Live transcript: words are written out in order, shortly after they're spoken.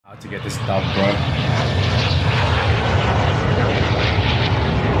to get this dub, bro.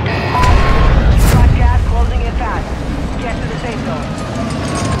 Got gas closing in fast. Get to the safe zone.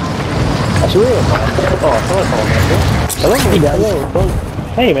 That's real, man. Oh, hello, hello.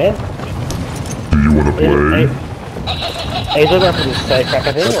 Hey, man. Do you want to play? Hey, is there going for this safe crack, I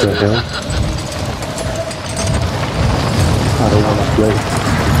think? What the hell? I don't want to play.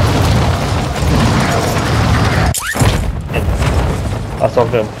 I'll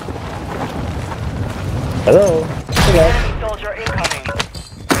talk to him. Hello? Hey, guys. Enemy soldier incoming.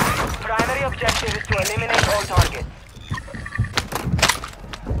 Primary objective is to eliminate all targets.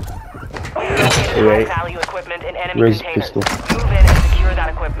 Right. Value equipment in enemy Raise containers. pistol. Move in and secure that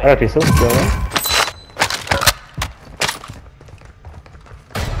equipment. I got a pistol. Go on.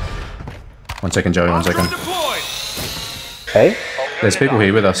 One second, Joey, 1 second. Hey? There's people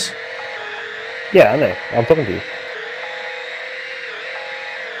here with us. Yeah, I know. I'm talking to you.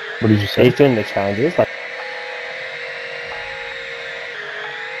 What did you say? He's doing the challenges. Like,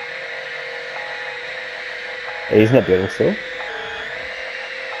 he's in that building still.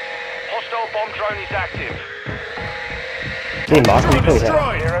 Hostile bomb drone is active. Hey, Mark, you probably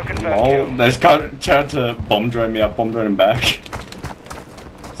have. Zero confirmed. Oh, they just tried to bomb drone me. I bomb drone him back.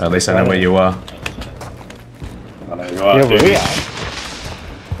 At least I know where you are. I know you are. Yeah, dude. we are.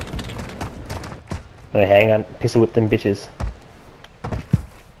 Oh, hang on. Pistol whip them bitches.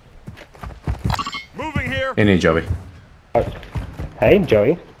 In here, Joey. Oh. Hey,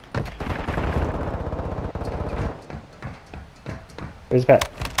 Joey. Where's Matt?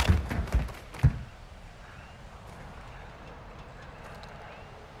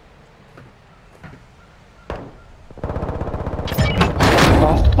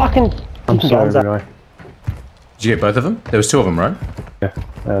 Oh, fucking... I'm sorry, guns guy. Did you get both of them? There was 2 of them, right? Yeah,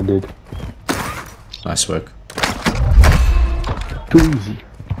 I did. Nice work. Too easy.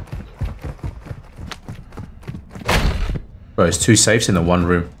 Bro, there's 2 safes in the 1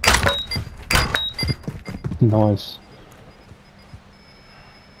 room. Nice.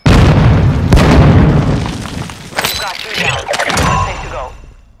 You've got 2 down. One safe to go.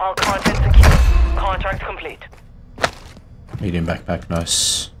 All content secure. Contract complete. Medium backpack,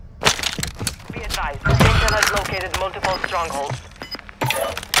 nice. Be advised, Intel has located multiple strongholds.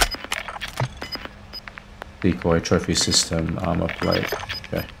 Decoy, trophy system, armor plate.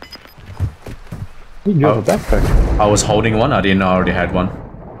 Okay. You have a backpack. I was holding one, I didn't know I already had one.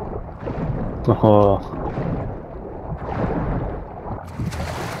 Oh.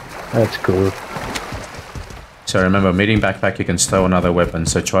 That's cool. So remember, meeting backpack, you can stow another weapon,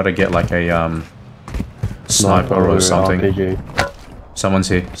 so try to get like a sniper or something. RPG. Someone's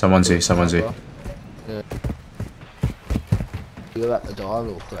here, someone's here, someone's here. Yeah. You're about to die,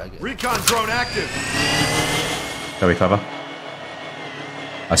 little faggot. Recon drone active. Can we cover?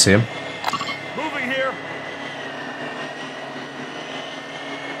 I see him. Moving here.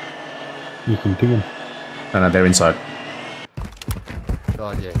 You can ping him. No, they're inside.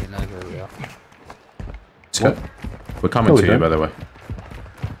 God, yeah, you know where we are. Let's go. We're coming No, we to you, don't. by the way.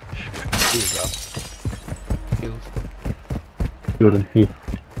 Here we go. Kills. Jordan, here.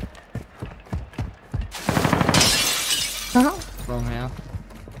 Wrong house.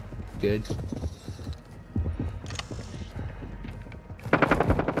 Good.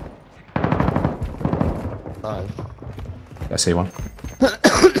 Oh. I see one.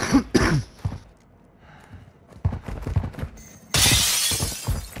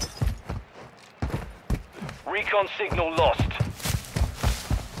 Recon signal lost.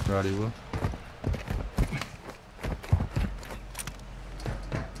 Righty, well.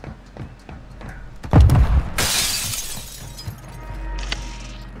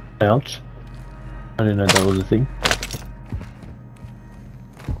 Ouch. I didn't know that was a thing.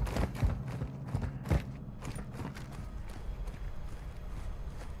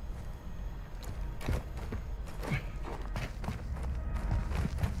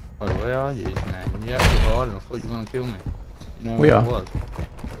 Oh, where are you, man? You have to hide and I thought you were going to kill me. You know We where are. I was.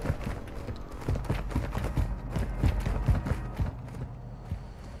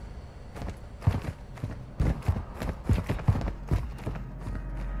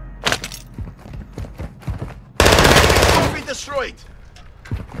 Be destroyed.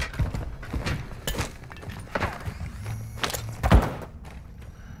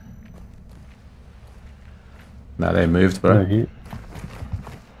 No, they moved, bro. No hit.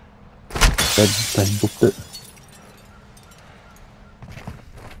 They booked it.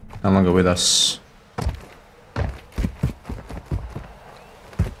 No longer with us.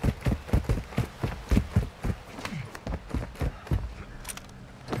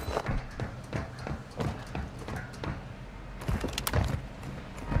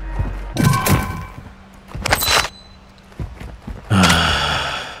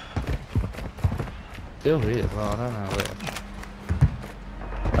 still here as well, I don't know where.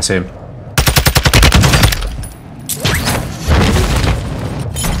 I see him.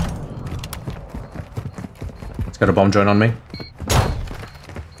 He's got a bomb drone on me.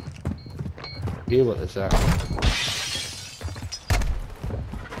 Hear what it's at.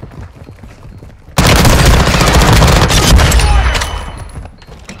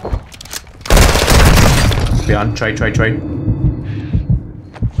 Behind, trade.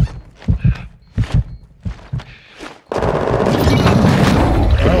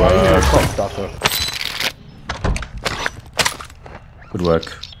 Good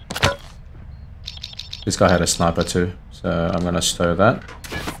work. This guy had a sniper too, so I'm gonna stow that.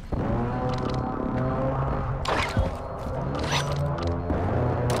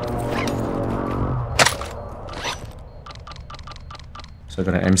 So I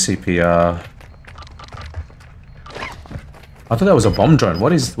got an MCPR. I thought that was a bomb drone.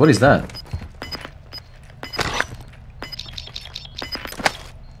 What is that?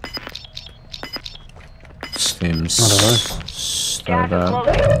 Steams. I don't know. Stow Gas is that.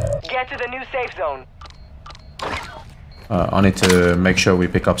 closing. Get to the new safe zone. I need to make sure we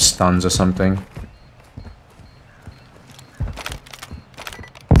pick up stuns or something.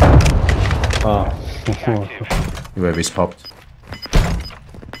 Oh. UAV's popped.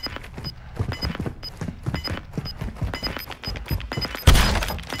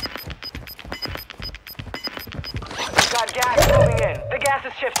 Got gas moving in. The gas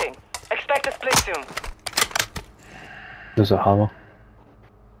is shifting. Expect a split soon. There's a hammer.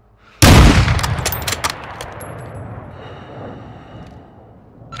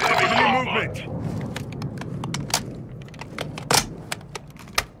 Enemy movement.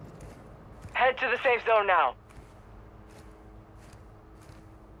 Head to the safe zone now.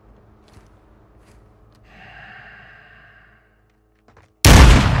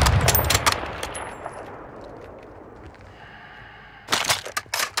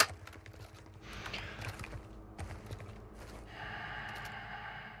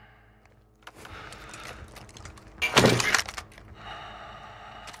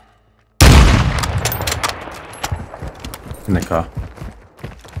 In the car.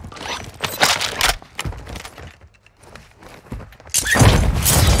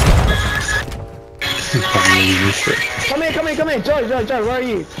 Come here, Joe, where are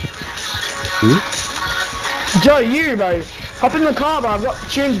you? Joe, you, bro. Hop in the car, bro. I've got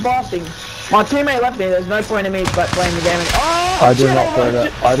tunes blasting. My teammate left me. There's no point in me but playing the game. Oh, I did not throw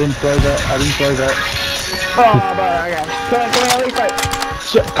that. I didn't throw that. Oh, bro, okay. Come here, at least, like.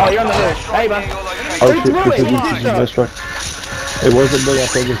 Oh, you're on the roof. Hey, bro. Oh Who shit, threw it? this Come on, that's right. It wasn't me, I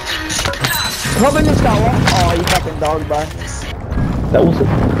told you. hop in this car, what? Oh, you fucking dog, bro. That wasn't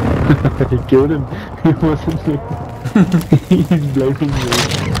he killed him. It wasn't me. He's blaming me.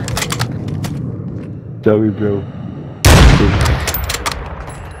 Sorry, bro.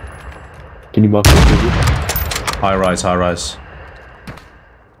 Can you mark the figure? High rise.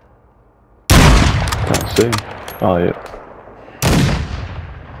 Can't see. Oh, yeah.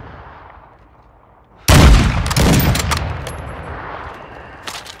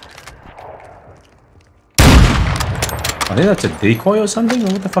 I think that's a decoy or something?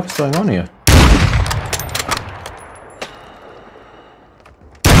 What the fuck is going on here?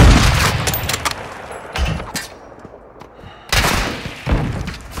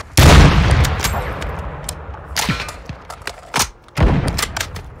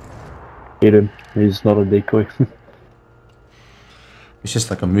 Hit him. He's not a decoy. It's just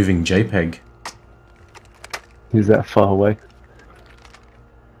like a moving JPEG. He's that far away.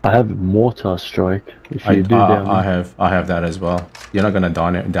 I have mortar strike. If you do down I have that as well. You're not gonna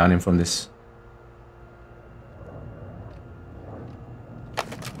down him from this.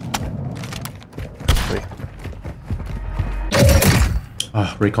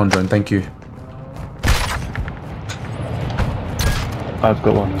 Ah, recon drone, thank you. I've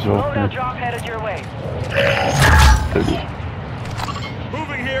got one as well. Loadout drop headed your way.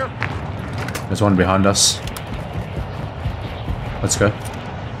 Moving here. There's one behind us. Let's go.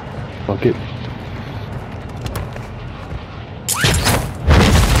 Fuck it.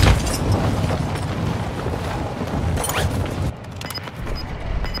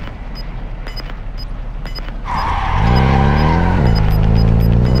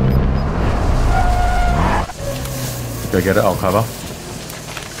 Go get it, I'll cover.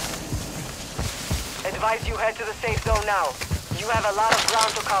 Advise you head to the safe zone now. You have a lot of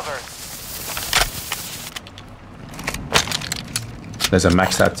ground to cover. There's a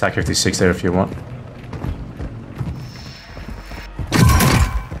maxed out TAC 56 there if you want.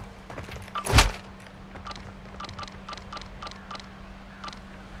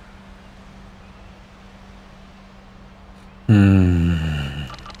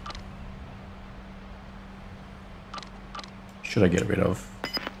 should I get rid of?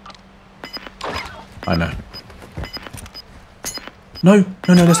 I know. No,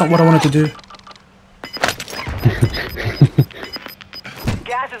 that's not what I wanted to do.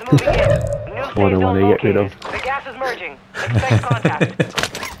 Gas is moving in. New safe What I want zone to get rid located. of. The gas is merging. Expect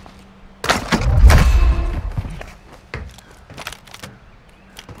contact.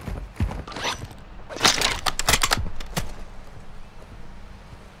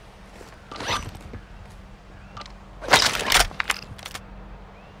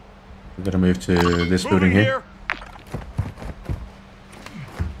 We're gonna move to this building Moving here.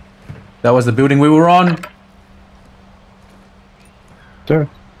 That was the building we were on. Sure.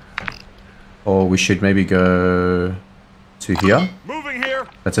 Or we should maybe go to here. Moving here.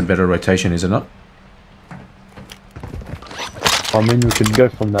 That's a better rotation, is it not? I mean, we could go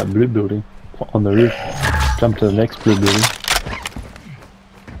from that blue building on the roof, jump to the next blue building.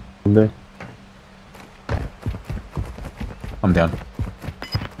 From there. I'm down.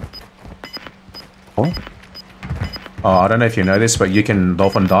 What? Oh, I don't know if you know this, but you can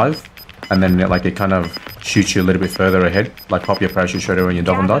dolphin dive, and then like it kind of shoots you a little bit further ahead, like pop your parachute straight away when you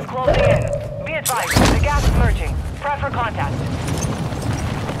dolphin Gas is dive. closing in. Be advised, the gas is merging. Prep for contact.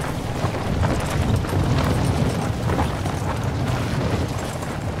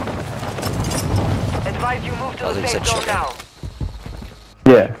 Advise you move to the safe zone now.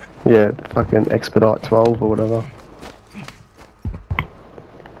 Yeah, fucking expedite 12 or whatever.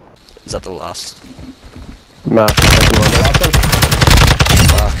 Is that the last? Nah, second one. The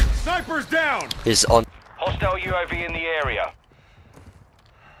last one. Snipers down. Is on. Hostile UAV in the area.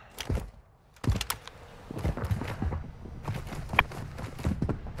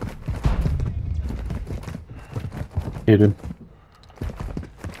 Hit him.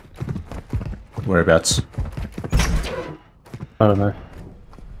 Whereabouts? I don't know.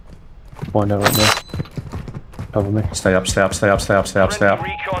 Find out right now. Cover me. Stay up, stay up, stay up, stay up, stay up, stay up.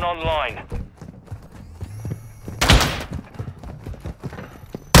 Friendly recon online.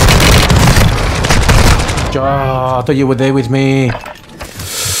 Oh, I thought you were there with me.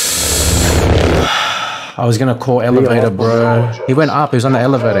 I was gonna call elevator, bro. He went up, he was on the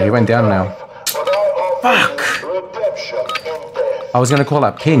elevator, he went down now. Fuck! I was gonna call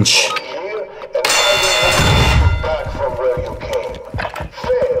that pinch.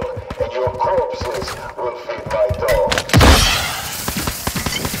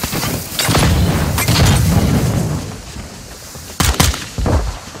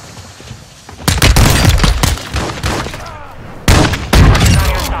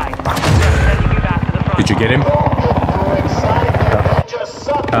 Did you get him?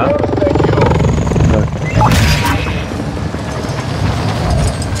 Huh?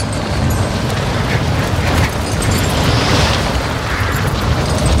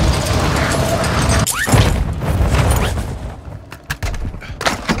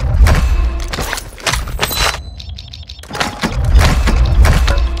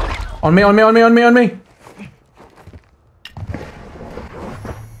 On me, on me, on me, on me, on me!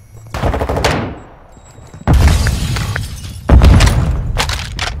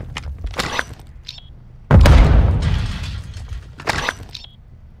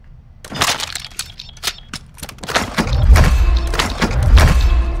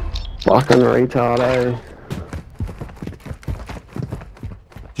 Fucking retard, eh?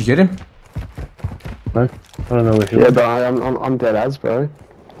 Did you get him? No? I don't know where he Yeah, went. but I'm dead as, bro.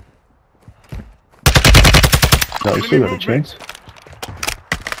 No, you still got a chance.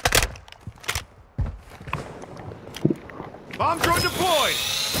 Bomb drone deployed.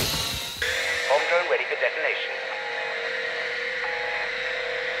 Bomb drone ready for detonation.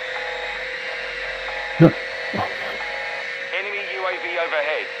 No. Enemy UAV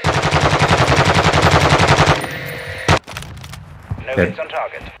overhead. No Dead. hits on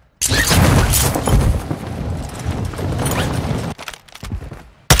target.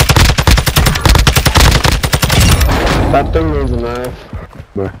 That thing needs a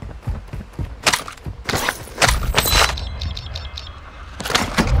nerf. Bro.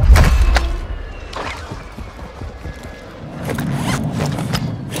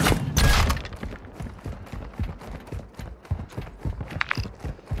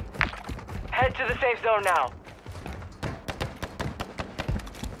 Head to the safe zone now.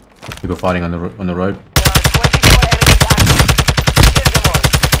 People fighting on the road. There are 24 enemies active. Hit them all.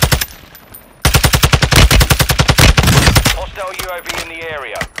 Hostile UAV in the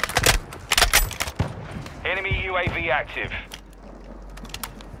area. Enemy UAV active.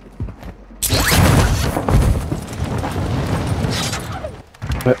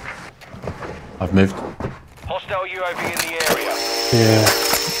 I've moved. Hostile UAV in the area. Yeah.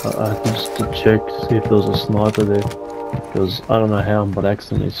 I just to check to see if there was a sniper there. Because I don't know how, but I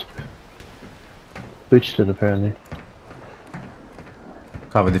accidentally switched it apparently.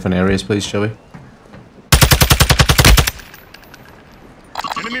 Cover different areas, please, Joey.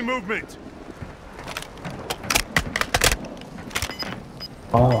 Enemy movement.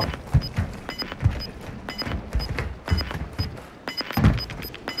 Oh.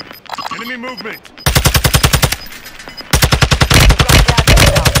 Enemy movement.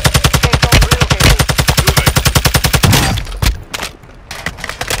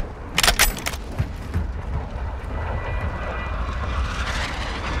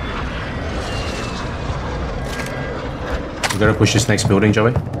 We gotta push this next building,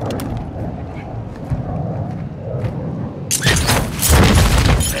 Joey.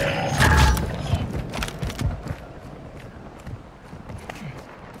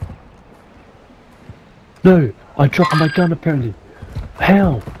 No! I dropped my gun apparently.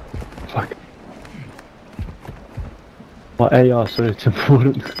 How? Fuck. My AR, so it's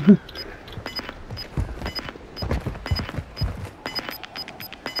important.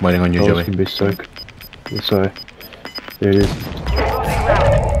 Waiting on you, Joey. Can be soaked. Yeah, sorry. There it is.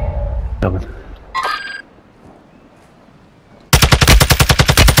 Coming.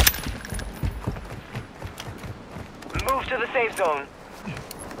 Move to the safe zone.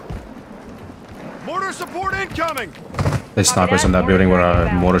 Mortar support incoming. There's snipers in that building where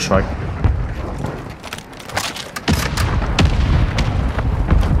a mortar strike.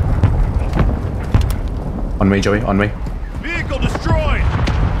 On me, Joey, on me. Vehicle destroyed.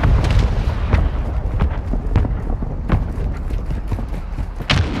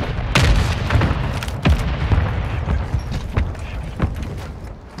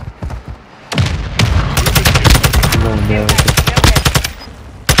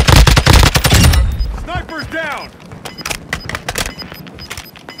 Snipers down.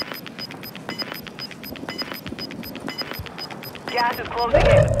 Gas is closing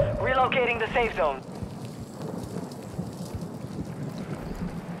in. Relocating the safe zone.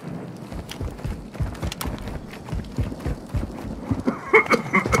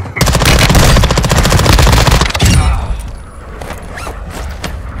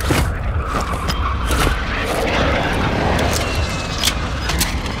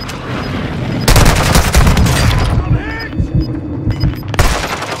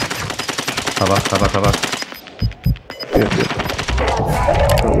 Cover. Good.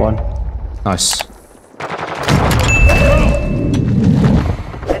 Got one. Nice.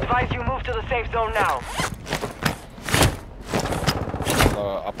 Advise you move to the safe zone now.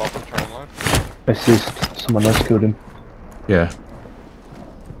 Up off the train line. Assist. Someone else killed him. Yeah.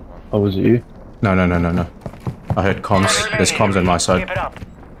 Oh, was it you? No. I heard comms. There's comms on my side. Keep it up.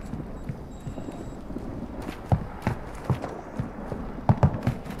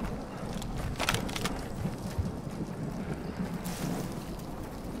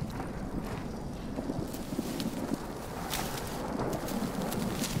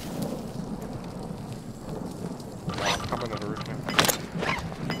 Coming to the roof now.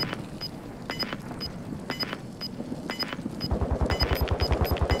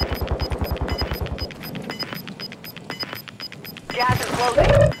 Gas is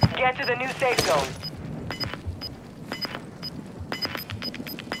closing. Get to the new safe zone.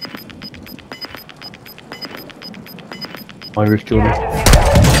 Irish Jordan. Gas is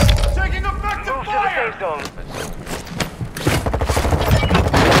inbound. Taking effective Move to the fire. safe zone.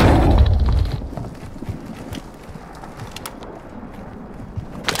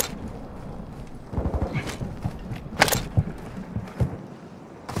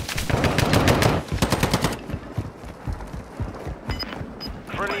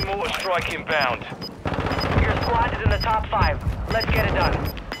 Friendly mortar strike inbound. Your squad is in the top 5. Let's get it done.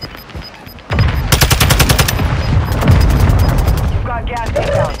 You've got gas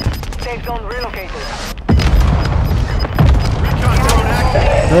inbound. Safe zone relocated. Recon drone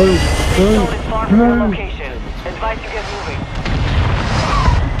active. Safe zone is far from your location. Advise you get moving.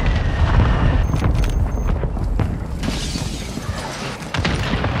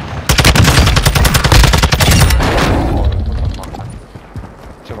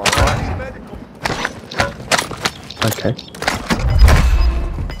 To my right. Okay.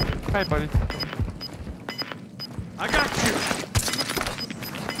 Hey, buddy. I got you.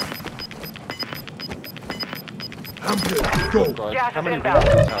 I'm good. Go. Guys, Gas how is many inbound.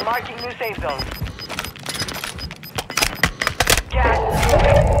 vehicles do you have? Marking new safe zone. Gas is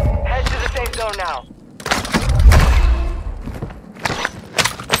moving. Head to the safe zone now.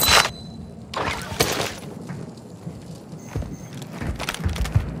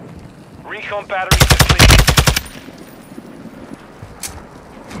 Recon batteries depleted.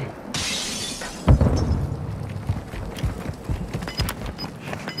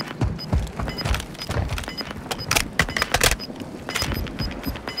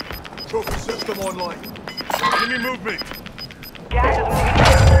 trophy system online. Enemy movement. Gas is moving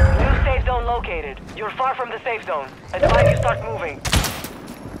in. New safe zone located. You're far from the safe zone. Advise you start moving.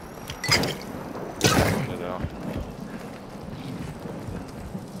 Gas is moving.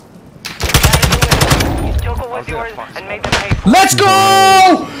 Use Choco was yours and make them pay for it. Let's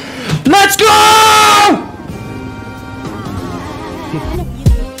go! Let's go!